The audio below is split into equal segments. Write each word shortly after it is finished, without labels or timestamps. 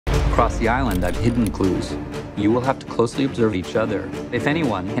Across the island, I've hidden clues. You will have to closely observe each other. If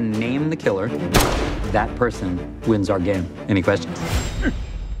anyone can name the killer, that person wins our game. Any questions?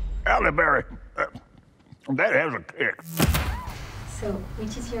 Halle Berry, that has a kick. So,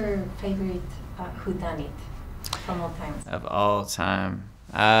 which is your favorite whodunit from all times? Of all time?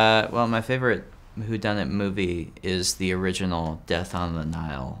 Well, my favorite whodunit movie is the original Death on the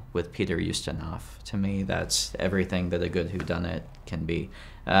Nile with Peter Ustinov. To me, that's everything that a good whodunit can be.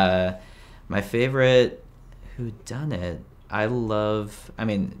 My favorite whodunit, I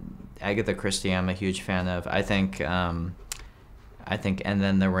mean, Agatha Christie I'm a huge fan of. I think And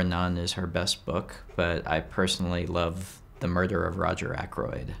Then There Were None is her best book, but I personally love The Murder of Roger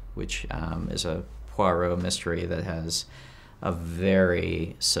Ackroyd, which is a Poirot mystery that has a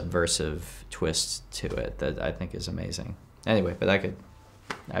very subversive twist to it that I think is amazing. Anyway, but I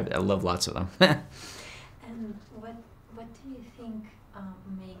love lots of them. And what do you think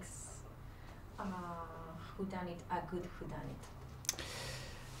makes whodunit a good whodunit?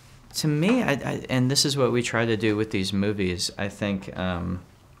 To me, and this is what we try to do with these movies, I think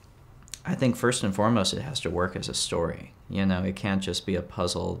first and foremost it has to work as a story. You know, it can't just be a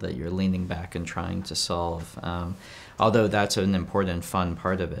puzzle that you're leaning back and trying to solve. Although that's an important, fun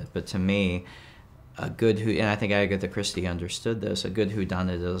part of it. But to me, and I think Agatha Christie understood this, a good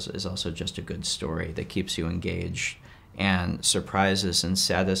whodunit is also just a good story that keeps you engaged and surprises and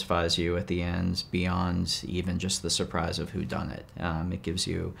satisfies you at the end beyond even just the surprise of whodunit. It gives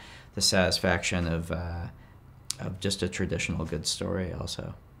you the satisfaction of just a traditional good story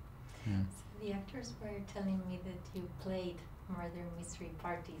also. Yeah. So the actors were telling me that you played murder mystery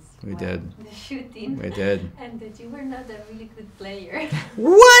parties. We did. The shooting. We did. And that you were not a really good player.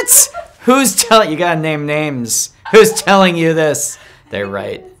 What? Who's telling you? Gotta name names. Who's telling you this? They're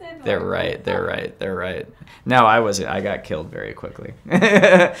right. They're right. They're right. They're right. No, I wasn't. I got killed very quickly.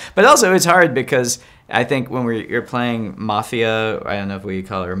 But also, it's hard because I think when you're playing Mafia, I don't know if we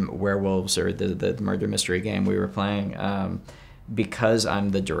call it werewolves or the murder mystery game we were playing, because I'm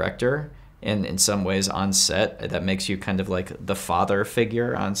the director, and in some ways on set, that makes you kind of like the father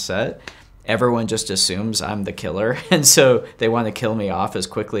figure on set. Everyone just assumes I'm the killer, and so they want to kill me off as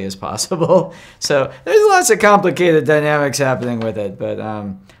quickly as possible. So there's lots of complicated dynamics happening with it, but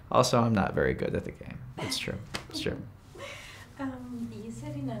also I'm not very good at the game. It's true. It's true. You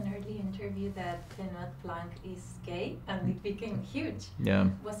said in an early interview that Benoit Blanc is gay, and it became huge. Yeah.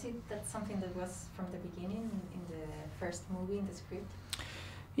 Was that something that was from the beginning in the first movie, in the script?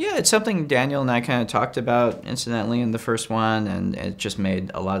 Yeah, it's something Daniel and I kind of talked about incidentally in the first one, and it just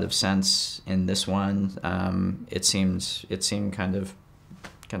made a lot of sense in this one. It seemed kind of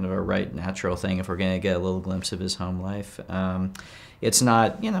a right, natural thing if we're going to get a little glimpse of his home life. It's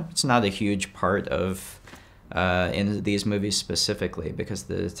not a huge part of in these movies specifically, because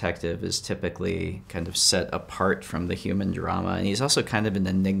the detective is typically kind of set apart from the human drama, and he's also kind of an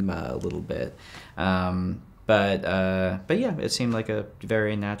enigma a little bit. But yeah, it seemed like a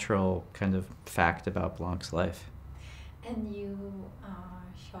very natural kind of fact about Blanc's life. And you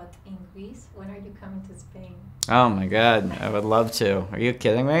shot in Greece. When are you coming to Spain? Oh my God, I would love to. Are you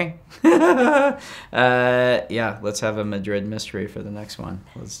kidding me? Yeah, let's have a Madrid mystery for the next one.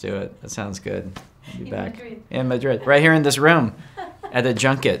 Let's do it. That sounds good. I'll be back. Madrid. In Madrid, right here in this room, at a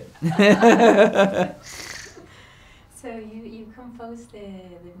junket. So you composed the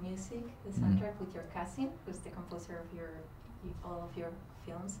music, the soundtrack with your cousin, who's the composer of all of your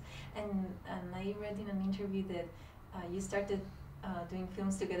films, and I read in an interview that you started doing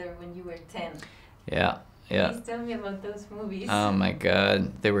films together when you were 10. Yeah. Yeah. Please tell me about those movies. Oh my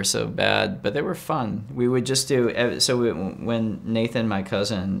God, they were so bad, but they were fun. We would just do, when Nathan, my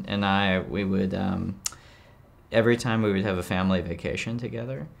cousin, and we would, every time we would have a family vacation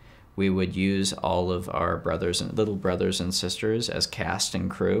together, we would use all of our little brothers and sisters as cast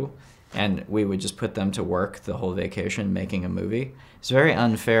and crew, and we would just put them to work the whole vacation making a movie. It's very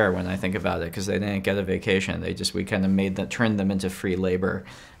unfair when I think about it, because they didn't get a vacation. We kind of turned them into free labor.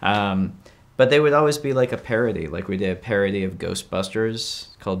 But they would always be like a parody. Like we did a parody of Ghostbusters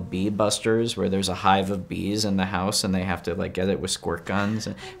called Bee Busters, where there's a hive of bees in the house and they have to like get it with squirt guns.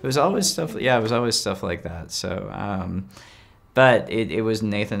 And it was always stuff. Yeah, it was always stuff like that. So, but it was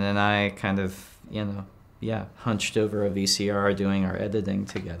Nathan and I kind of, hunched over a VCR doing our editing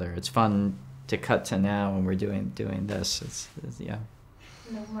together. It's fun to cut to now when we're doing this. It's yeah.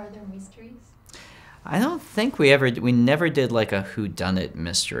 No murder mysteries? I don't think we never did like a whodunit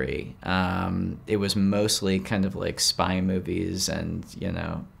mystery. It was mostly kind of like spy movies and,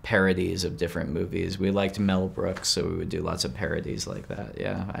 parodies of different movies. We liked Mel Brooks, so we would do lots of parodies like that.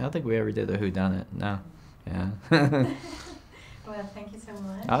 Yeah, I don't think we ever did a whodunit. No. Yeah. Well, thank you so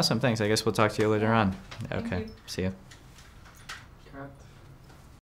much. Awesome, thanks. I guess we'll talk to you later Yeah. on. Thank Okay, you. see you. Cut.